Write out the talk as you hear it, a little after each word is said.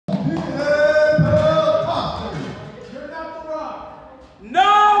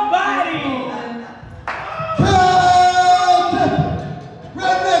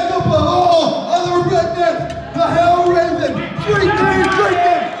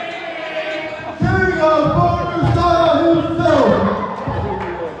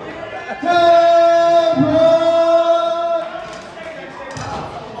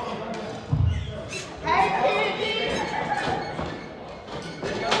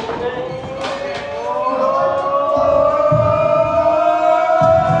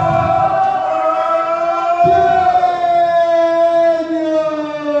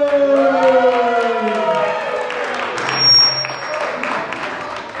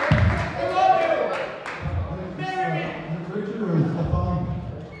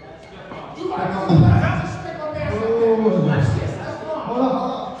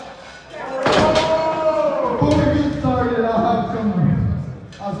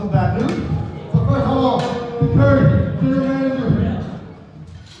some bad news. So first of all, Curry, general manager,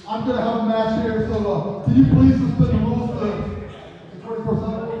 I'm going to have a match here, so can you please suspend the rules to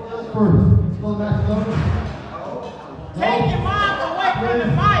 24/7 for the match number? Take your mom away from the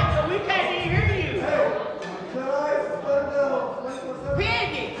mic so we can't even hear you.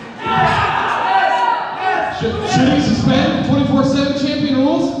 Piggy! Should he suspend 24/7 champion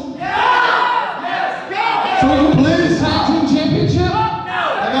rules? So we can play this tag team championship?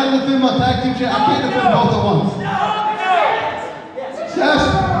 I got to defend my tag team championship. I can't defend both at once. Yes.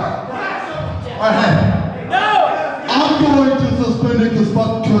 All right. I'm going to suspend it because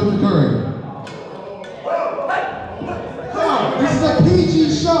fuck Curry. This is a PG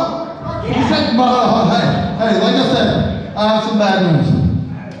show. Hey, like I said, I have some bad news.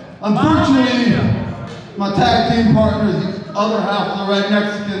 Unfortunately, my tag team partners, the other half of the Red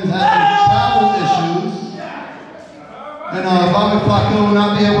Mexicans, have travel issues. And Bobby Flacco will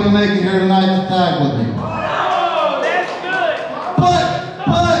not be able to make it here tonight to tag with me. Oh, that's good.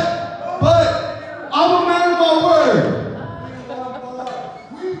 But, I'm a man of my word.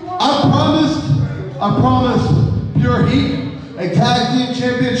 I promised Pure Heat a tag team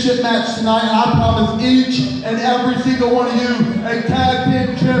championship match tonight, and I promise each and every single one of you a tag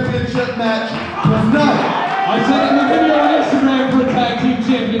team championship match tonight. I sent in the video on Instagram for a tag team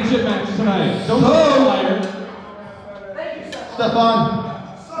championship match tonight. Don't be a liar. Stefan,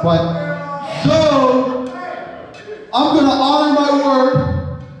 quiet. So, I'm going to honor my word,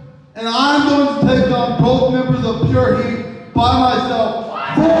 and I'm going to take on both members of Pure Heat by myself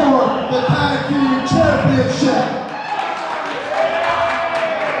for the tag team championship.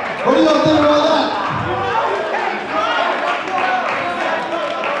 What do y'all think about that?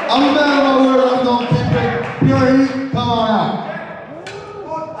 I'm a man of my word, I'm going to keep it. Pure Heat, come on out.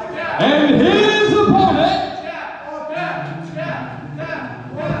 And his opponent.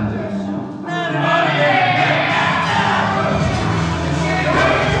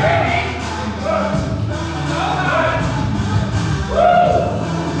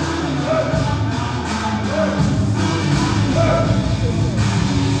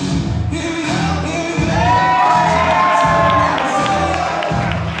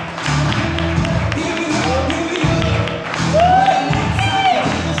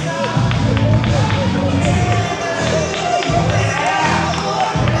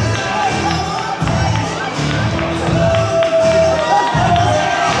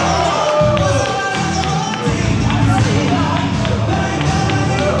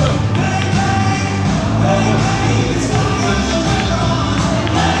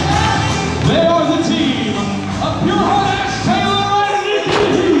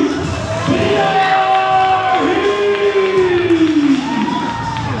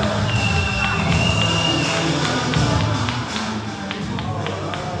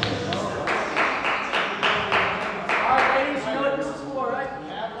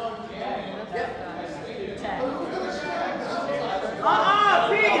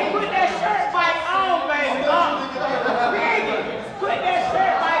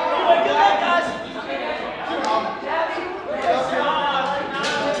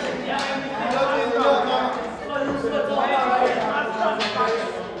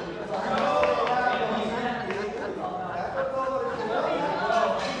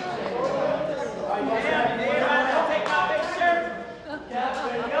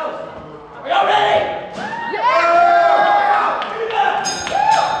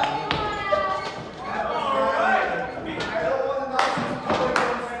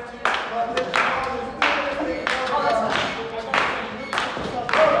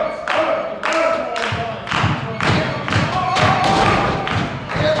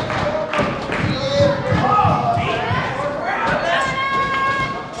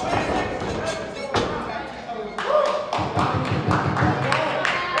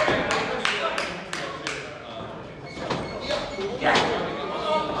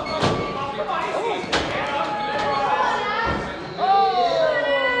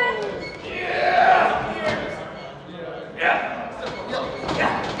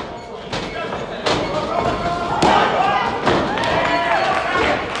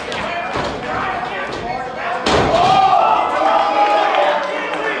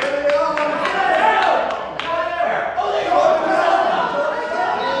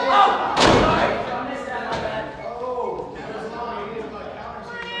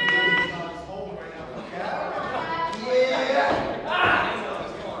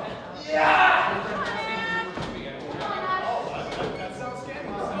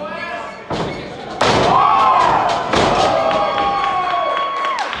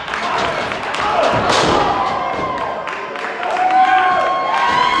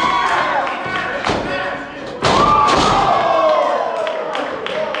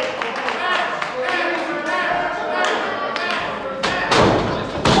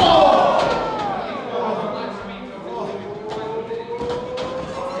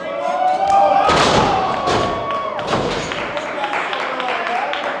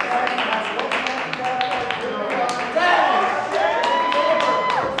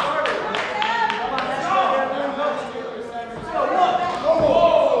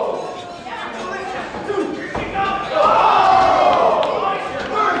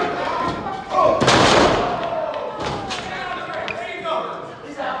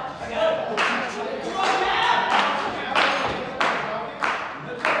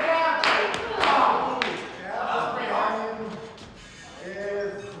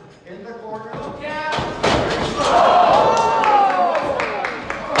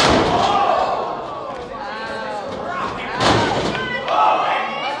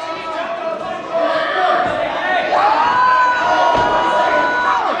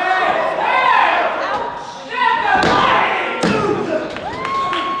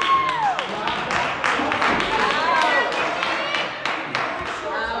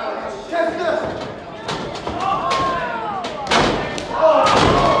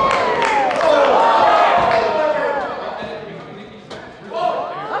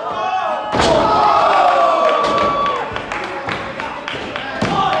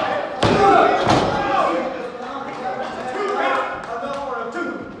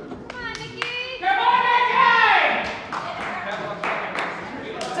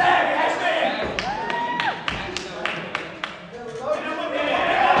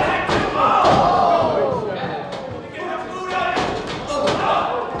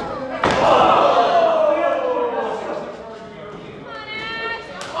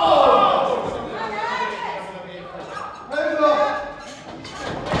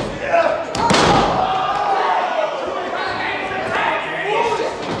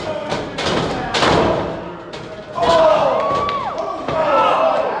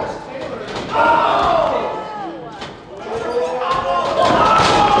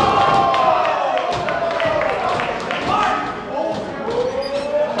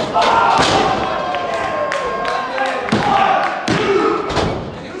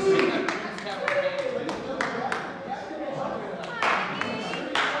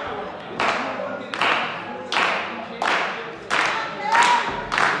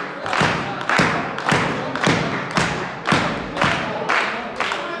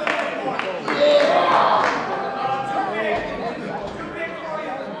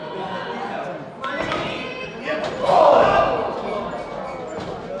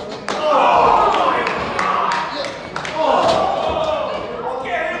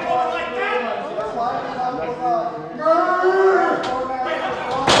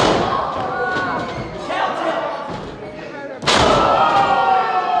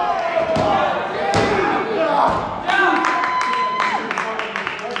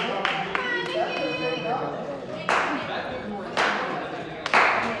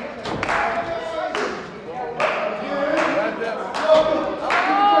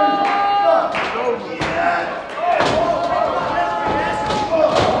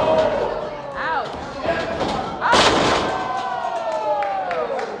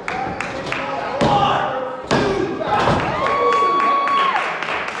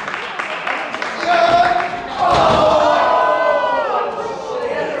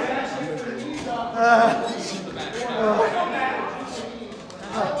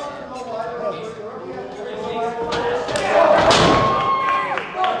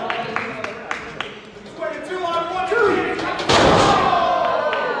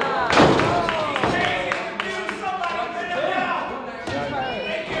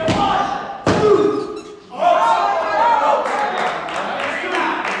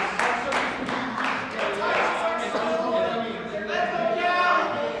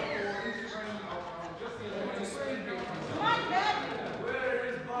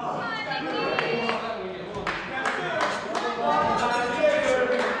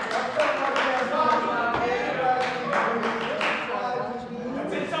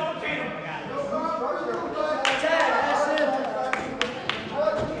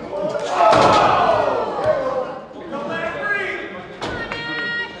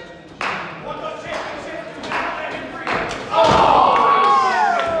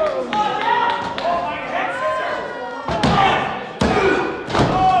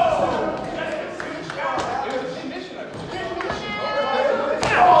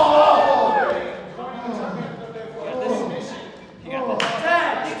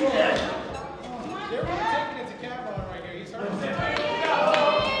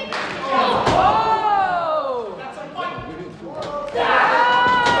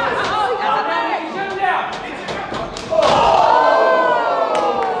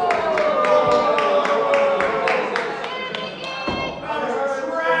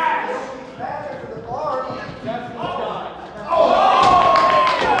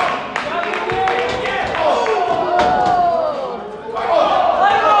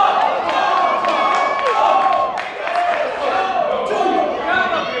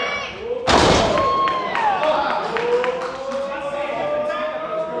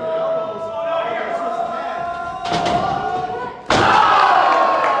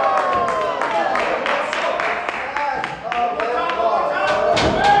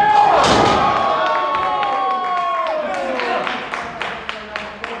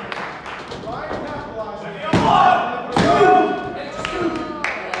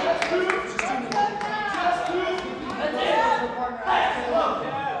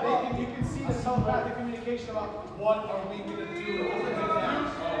 Finish him off!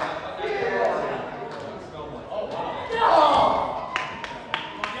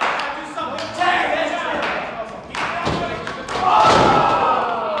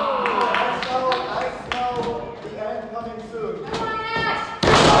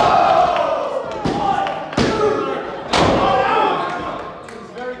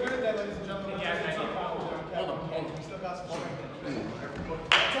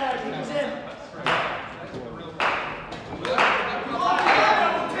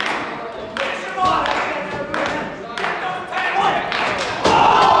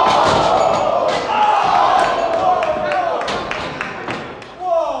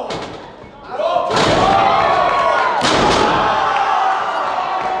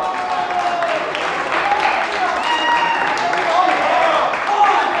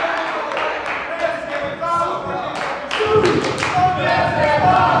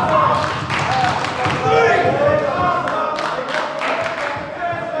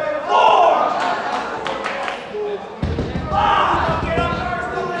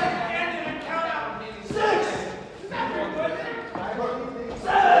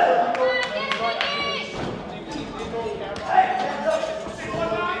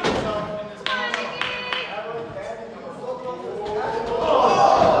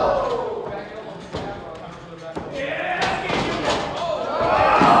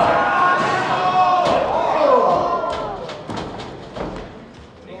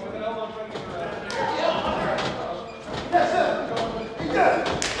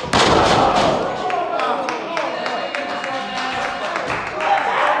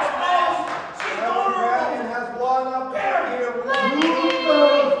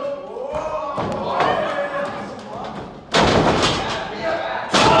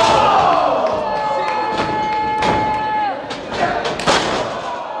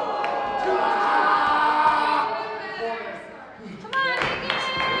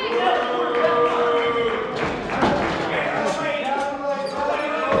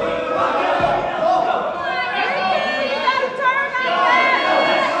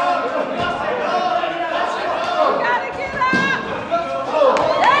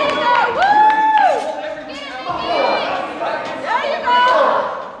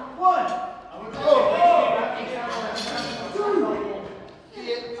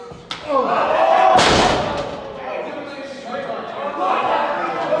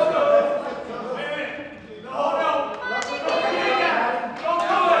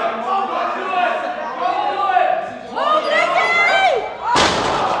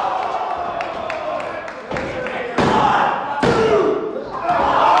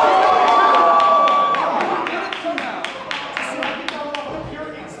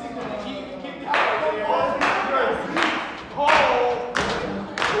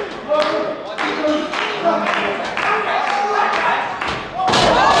 Come